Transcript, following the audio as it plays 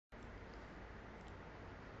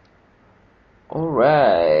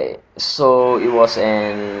Alright, so it was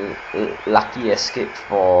an lucky escape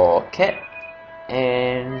for Cat,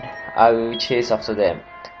 and I will chase after them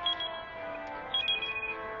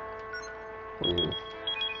with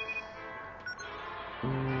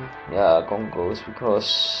yeah, gongos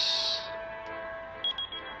because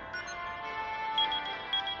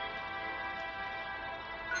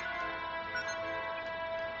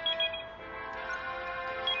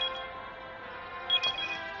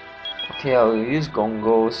okay, I will use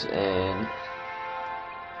gongos and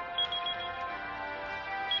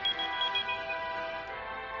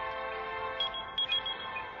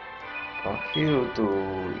a heal to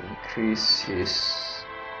increase his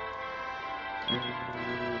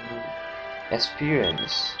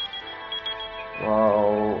experience.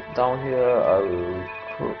 While down here, I will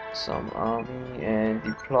recruit some army and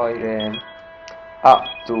deploy them up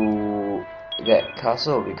to that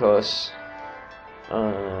castle because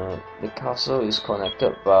the castle is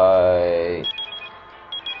connected by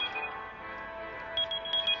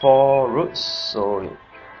 4 routes, so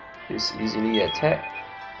it's easily attacked.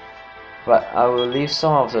 But I will leave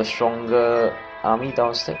some of the stronger army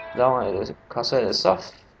down at the castle at the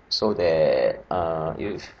south, so that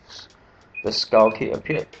if the Skull Kid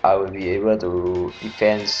appeared, I will be able to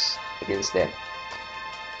defend against them.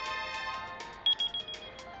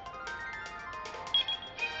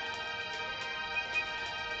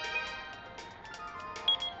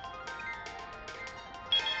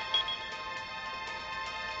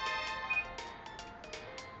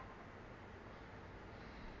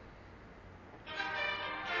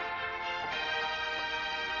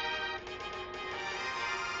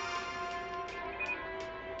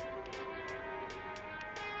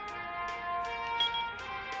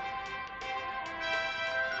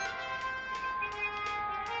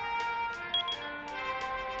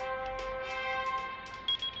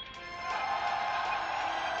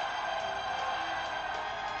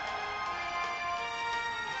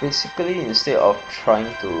 Basically, instead of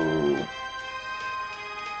trying to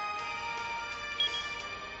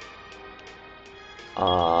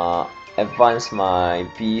advance my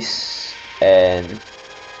beast and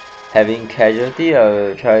having casualty, I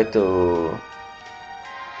will try to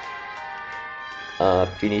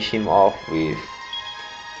finish him off with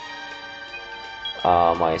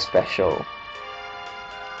my special.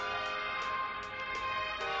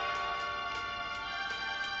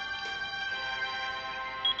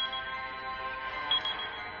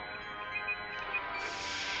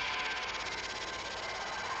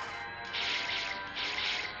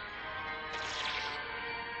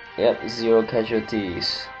 Yep, 0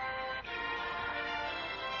 casualties.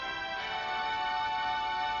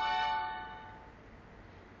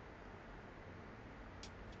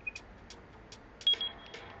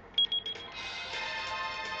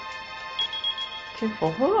 Okay,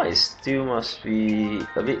 for her I still must be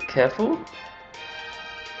a bit careful.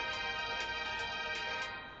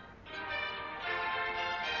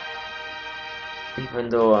 Even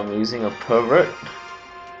though I'm using a pervert.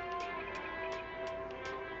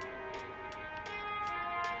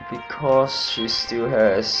 Because she still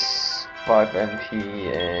has 5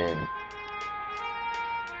 MP and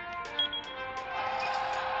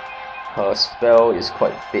her spell is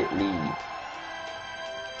quite deadly.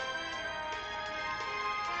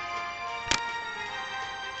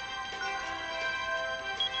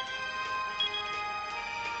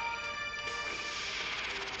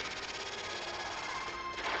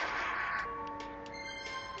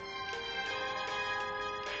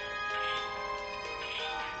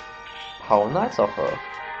 How nice of her.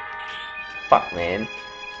 Fuck, man.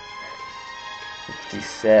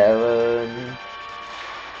 57.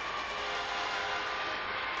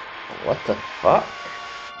 What the fuck?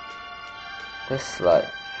 That's like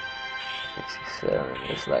 67.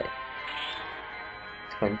 That's like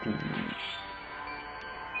 20.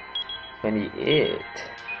 28.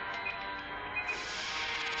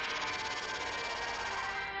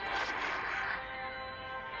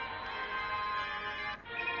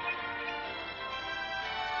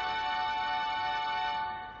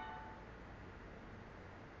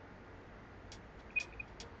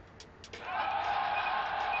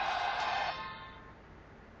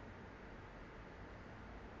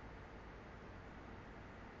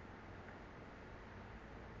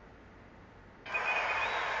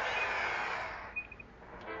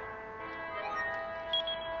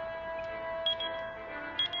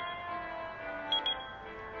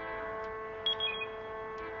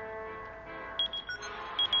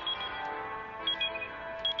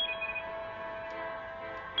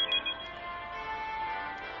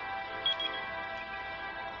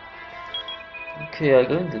 Okay, I'm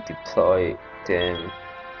going to deploy them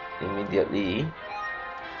immediately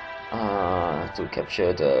to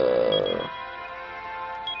capture the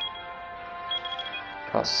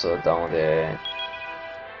castle down there.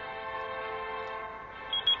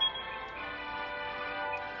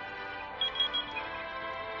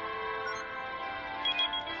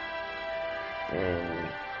 And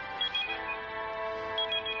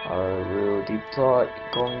I will deploy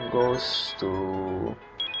Gongos to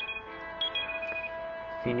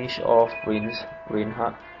finish off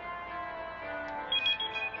Reinhardt.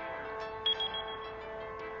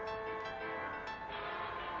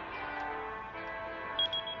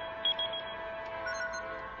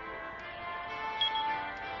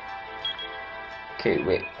 Okay,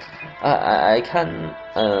 wait. I can't.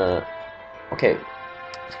 Okay.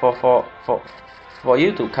 For for for for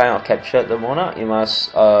you to kind of capture the monarch, you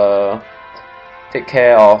must take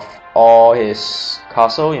care of all his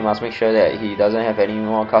castle. You must make sure that he doesn't have any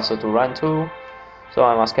more castle to run to. So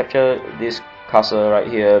I must capture this castle right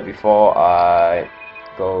here before I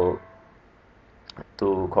go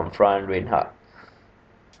to confront Reinhardt.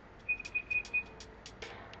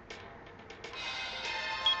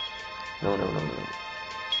 No, no, no, no.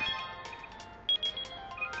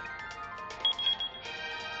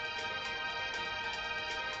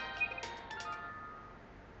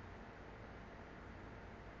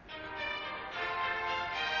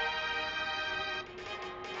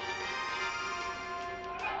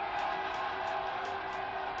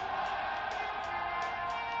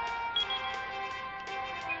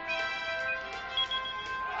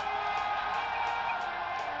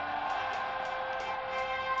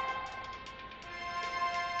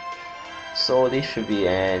 So this should be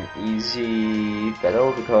an easy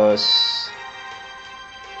battle because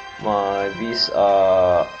my beasts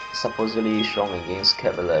are supposedly strong against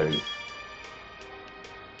cavalry.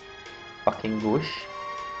 Fucking bush.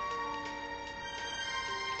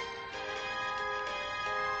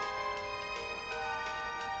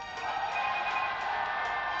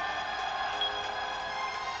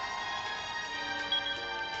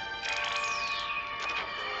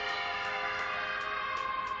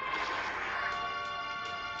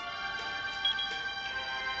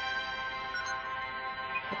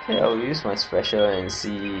 Okay, I'll use my special and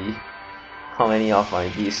see how many of my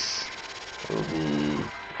beasts will be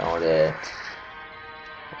down there.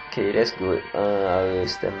 Okay, that's good. I will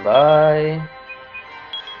stand by.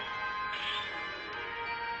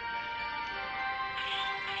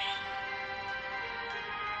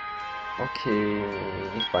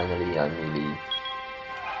 Okay, finally I'm melee.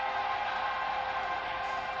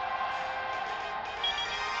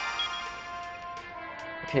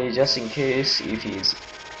 Okay, just in case if he's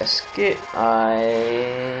escape, I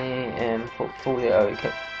am hopeful that I will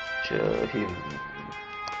capture him.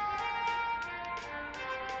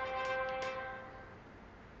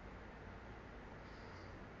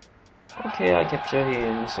 Okay, I capture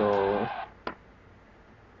him, so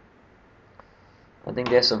I think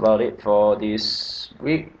that's about it for this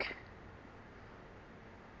week.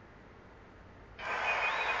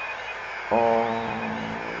 Oh,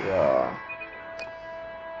 yeah.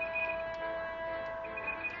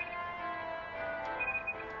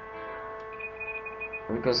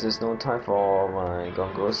 Because there's no time for my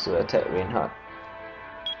Gongos to attack Reinhardt.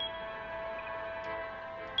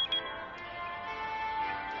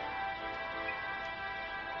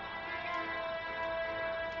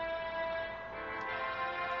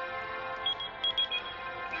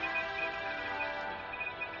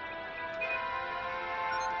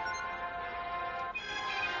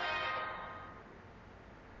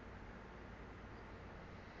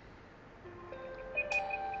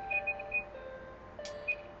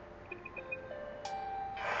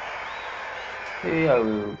 Okay, I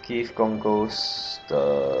will give Gongos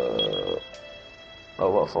the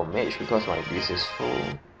award for mage because my beast is full.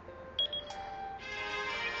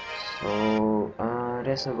 So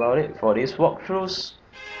that's about it for this walkthroughs.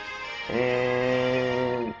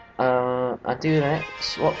 And until the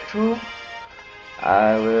next walkthrough,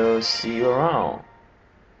 I will see you around.